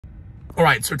All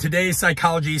right, so today's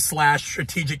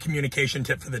psychology/strategic communication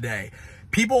tip for the day.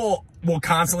 People will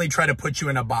constantly try to put you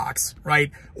in a box,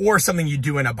 right? Or something you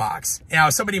do in a box. Now,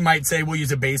 somebody might say, we'll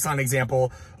use a baseline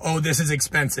example, oh, this is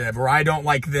expensive, or I don't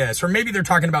like this. Or maybe they're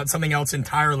talking about something else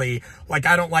entirely, like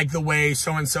I don't like the way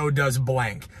so-and-so does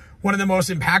blank. One of the most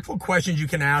impactful questions you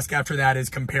can ask after that is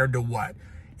compared to what?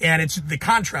 And it's the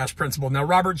contrast principle. Now,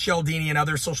 Robert Cialdini and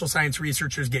other social science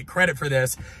researchers get credit for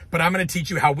this, but I'm going to teach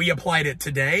you how we applied it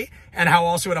today and how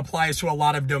also it applies to a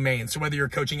lot of domains. So whether you're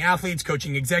coaching athletes,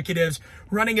 coaching executives,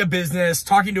 running a business,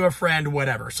 talking to a friend,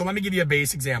 whatever. So let me give you a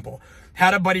base example.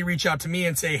 Had a buddy reach out to me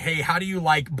and say, hey, how do you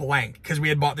like blank? Because we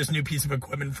had bought this new piece of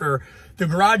equipment for the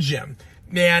garage gym.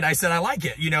 And I said, I like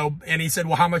it, and he said,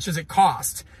 well, how much does it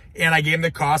cost? And I gave him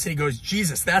the cost and he goes,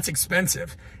 Jesus, that's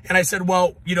expensive. And I said,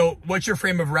 well, what's your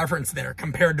frame of reference there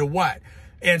compared to what?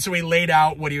 And so he laid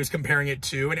out what he was comparing it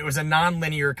to, and it was a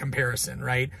non-linear comparison,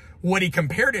 right? What he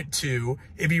compared it to,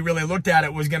 if he really looked at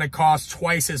it, was going to cost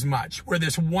twice as much, where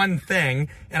this one thing,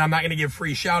 and I'm not going to give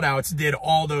free shout outs, did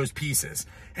all those pieces.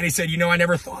 And he said, I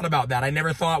never thought about that. I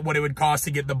never thought what it would cost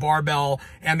to get the barbell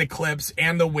and the clips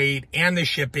and the weight and the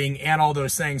shipping and all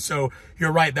those things. So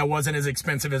you're right, that wasn't as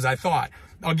expensive as I thought.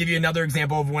 I'll give you another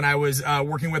example of when I was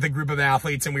working with a group of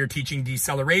athletes and we were teaching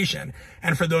deceleration.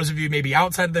 And for those of you maybe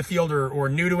outside of the field or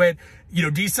new to it,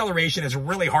 deceleration is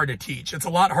really hard to teach. It's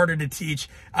a lot harder to teach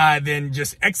than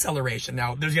just acceleration.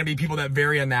 Now, there's going to be people that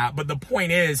vary on that. But the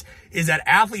point is that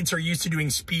athletes are used to doing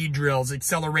speed drills,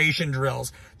 acceleration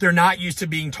drills. They're not used to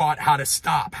being taught how to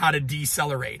stop, how to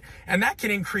decelerate. And that can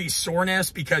increase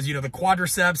soreness because, the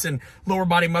quadriceps and lower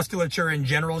body musculature in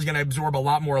general is going to absorb a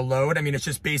lot more load. I mean, it's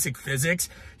just basic physics.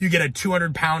 You get a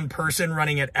 200-pound person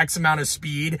running at X amount of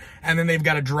speed, and then they've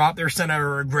got to drop their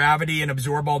center of gravity and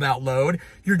absorb all that load.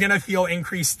 You're going to feel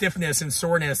increased stiffness and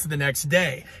soreness the next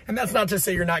day. And that's not to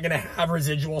say you're not going to have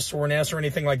residual soreness or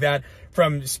anything like that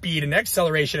from speed and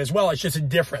acceleration as well. It's just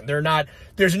different.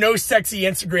 There's no sexy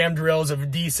Instagram drills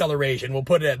of deceleration. We'll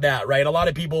put it at that, right? A lot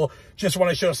of people just want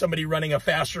to show somebody running a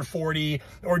faster 40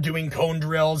 or doing cone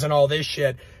drills and all this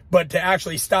shit. But to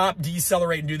actually stop,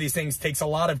 decelerate, and do these things takes a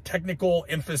lot of technical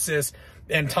emphasis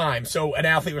and time. So an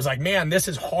athlete was like, man, this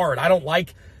is hard. I don't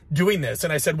like doing this.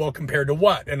 And I said, well, compared to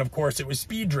what? And of course it was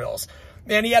speed drills.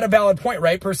 And he had a valid point,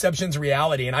 right? Perception's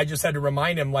reality. And I just had to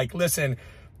remind him, like, listen,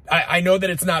 I know that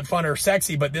it's not fun or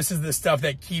sexy, but this is the stuff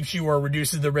that keeps you or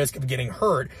reduces the risk of getting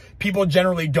hurt. People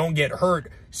generally don't get hurt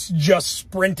just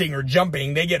sprinting or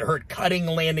jumping. They get hurt cutting,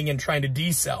 landing, and trying to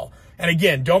decel. And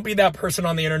again, don't be that person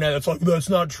on the internet that's like, that's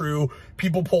not true.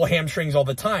 People pull hamstrings all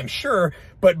the time. Sure,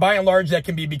 but by and large, that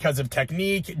can be because of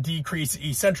technique, decreased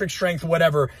eccentric strength,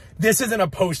 whatever. This isn't a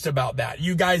post about that.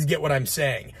 You guys get what I'm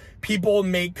saying. People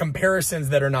make comparisons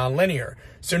that are nonlinear.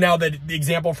 So now the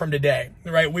example from today,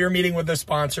 right? We were meeting with a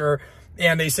sponsor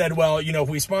and they said, well, if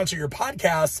we sponsor your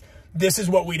podcast, this is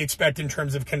what we'd expect in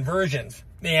terms of conversions.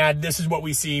 And this is what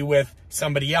we see with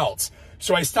somebody else.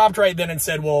 So I stopped right then and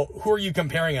said, well, who are you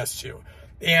comparing us to?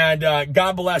 And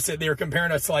God bless it, they were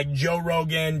comparing us to like Joe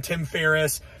Rogan, Tim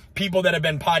Ferriss, people that have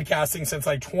been podcasting since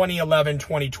like 2011,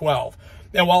 2012.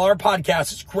 And while our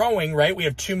podcast is growing, right, we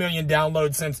have 2 million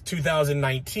downloads since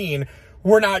 2019,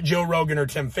 we're not Joe Rogan or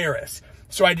Tim Ferriss.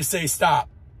 So I just say, stop.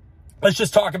 Let's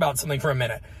just talk about something for a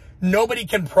minute. Nobody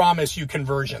can promise you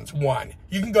conversions. One,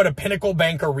 you can go to Pinnacle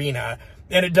Bank Arena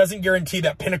and it doesn't guarantee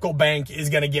that Pinnacle Bank is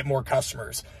going to get more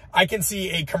customers. I can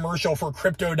see a commercial for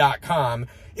crypto.com.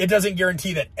 It doesn't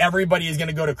guarantee that everybody is going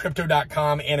to go to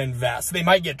crypto.com and invest. They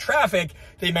might get traffic,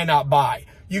 they may not buy.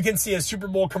 You can see a Super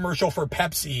Bowl commercial for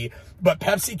Pepsi, but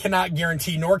Pepsi cannot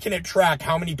guarantee, nor can it track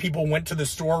how many people went to the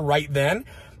store right then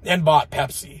and bought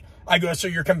Pepsi. I go, so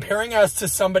you're comparing us to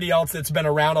somebody else that's been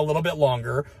around a little bit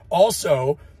longer.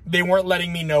 Also, they weren't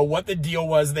letting me know what the deal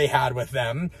was they had with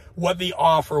them, what the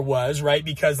offer was, right?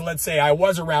 Because let's say I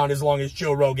was around as long as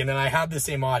Joe Rogan and I had the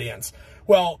same audience.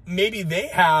 Well, maybe they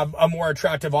have a more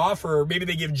attractive offer. Maybe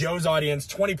they give Joe's audience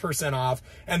 20% off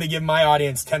and they give my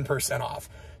audience 10% off.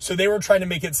 So they were trying to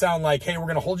make it sound like, hey, we're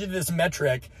going to hold you to this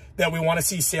metric that we want to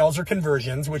see sales or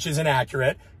conversions, which is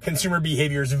inaccurate. Consumer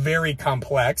behavior is very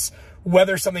complex.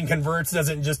 Whether something converts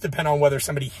doesn't just depend on whether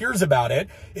somebody hears about it.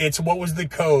 It's what was the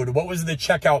code? What was the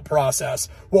checkout process?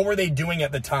 What were they doing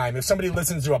at the time? If somebody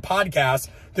listens to a podcast,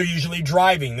 they're usually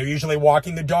driving. They're usually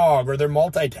walking the dog or they're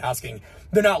multitasking.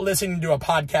 They're not listening to a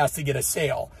podcast to get a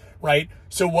sale, right?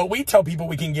 So what we tell people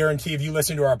we can guarantee if you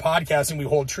listen to our podcast, and we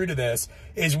hold true to this,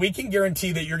 is we can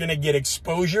guarantee that you're going to get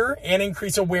exposure and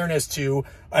increase awareness to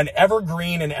an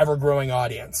evergreen and ever-growing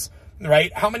audience.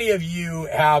 right? How many of you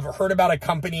have heard about a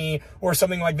company or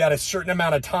something like that a certain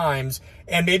amount of times,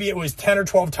 and maybe it was 10 or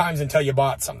 12 times until you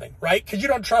bought something, right? Because you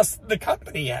don't trust the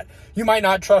company yet. You might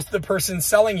not trust the person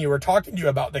selling you or talking to you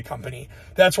about the company.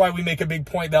 That's why we make a big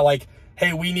point that like,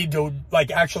 hey, we need to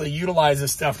like actually utilize the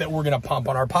stuff that we're going to pump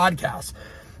on our podcast.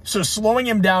 So slowing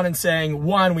him down and saying,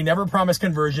 one, we never promise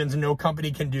conversions. No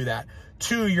company can do that.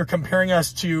 Two, you're comparing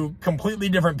us to completely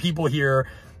different people here.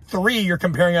 Three, you're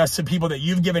comparing us to people that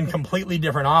you've given completely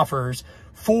different offers.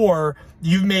 Four,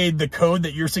 you've made the code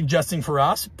that you're suggesting for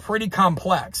us pretty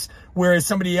complex, whereas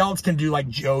somebody else can do like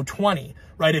Joe 20,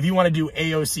 right? If you want to do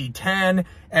AOC 10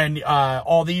 and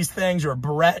all these things, or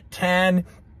Brett 10,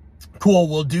 cool,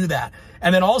 we'll do that.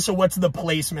 And then also, what's the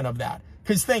placement of that?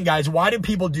 Because think, guys, why do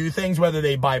people do things, whether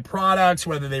they buy products,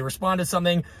 whether they respond to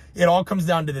something? It all comes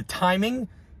down to the timing,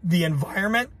 the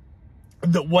environment,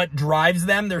 what drives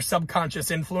them, their subconscious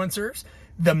influencers,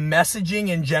 the messaging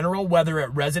in general, whether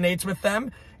it resonates with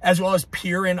them, as well as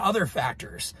peer and other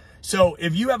factors. So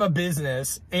if you have a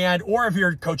business or if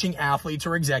you're coaching athletes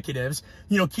or executives,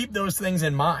 keep those things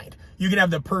in mind. You can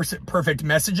have the perfect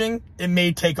messaging. It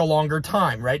may take a longer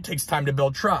time, right? It takes time to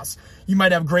build trust. You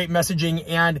might have great messaging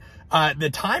and the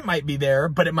time might be there,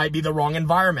 but it might be the wrong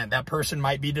environment. That person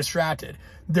might be distracted.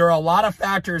 There are a lot of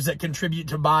factors that contribute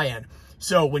to buy-in.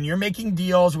 So when you're making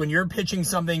deals, when you're pitching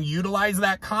something, utilize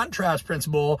that contrast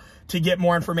principle to get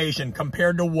more information.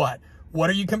 Compared to what? What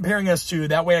are you comparing us to?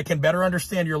 That way I can better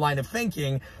understand your line of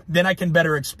thinking. Then I can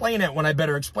better explain it. When I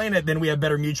better explain it, then we have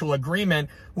better mutual agreement.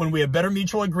 When we have better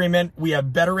mutual agreement, we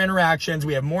have better interactions.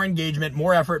 We have more engagement,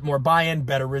 more effort, more buy-in,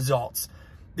 better results.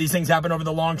 These things happen over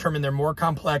the long term and they're more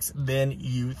complex than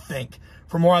you think.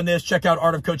 For more on this, check out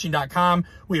artofcoaching.com.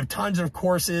 We have tons of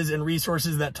courses and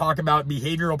resources that talk about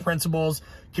behavioral principles,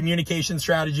 communication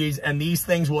strategies, and these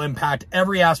things will impact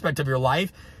every aspect of your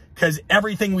life because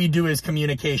everything we do is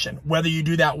communication. Whether you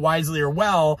do that wisely or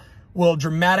well will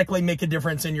dramatically make a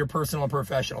difference in your personal and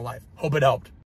professional life. Hope it helped.